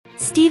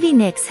Stevie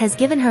Nicks has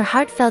given her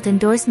heartfelt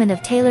endorsement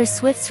of Taylor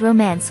Swift's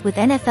romance with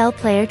NFL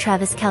player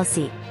Travis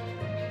Kelce.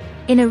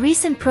 In a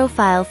recent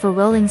profile for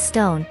Rolling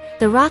Stone,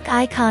 the rock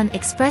icon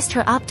expressed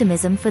her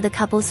optimism for the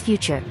couple's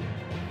future.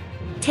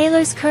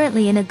 "Taylor's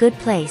currently in a good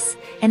place,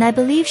 and I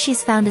believe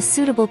she's found a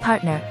suitable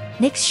partner,"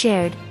 Nicks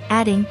shared,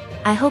 adding,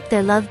 "I hope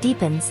their love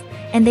deepens,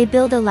 and they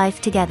build a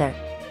life together."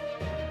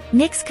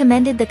 Nicks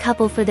commended the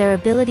couple for their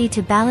ability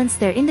to balance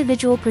their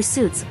individual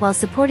pursuits while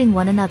supporting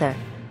one another.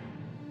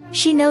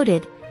 She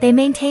noted, "They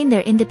maintain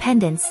their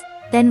independence,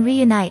 then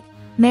reunite,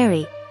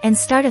 marry, and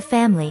start a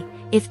family,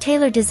 if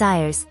Taylor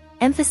desires,"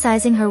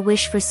 emphasizing her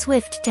wish for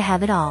Swift to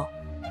have it all.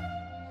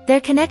 Their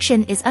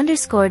connection is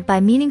underscored by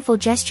meaningful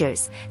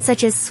gestures,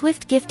 such as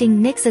Swift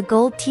gifting Nicks a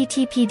gold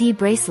TTPD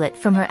bracelet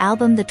from her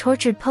album The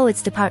Tortured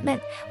Poets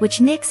Department,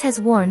 which Nicks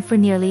has worn for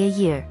nearly a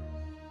year.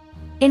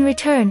 In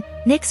return,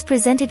 Nicks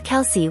presented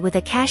Kelce with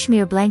a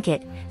cashmere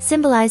blanket,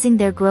 symbolizing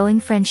their growing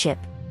friendship.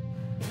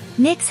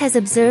 Nicks has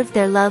observed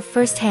their love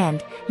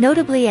firsthand,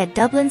 notably at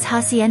Dublin's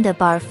Hacienda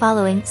bar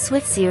following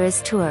Swift's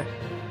Eras tour.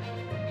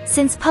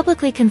 Since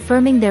publicly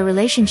confirming their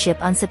relationship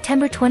on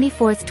September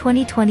 24,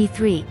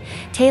 2023,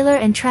 Taylor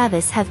and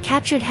Travis have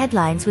captured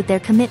headlines with their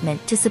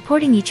commitment to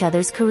supporting each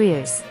other's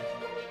careers.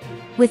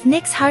 With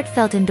Nicks'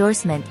 heartfelt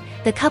endorsement,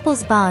 the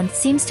couple's bond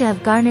seems to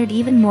have garnered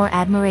even more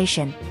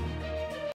admiration.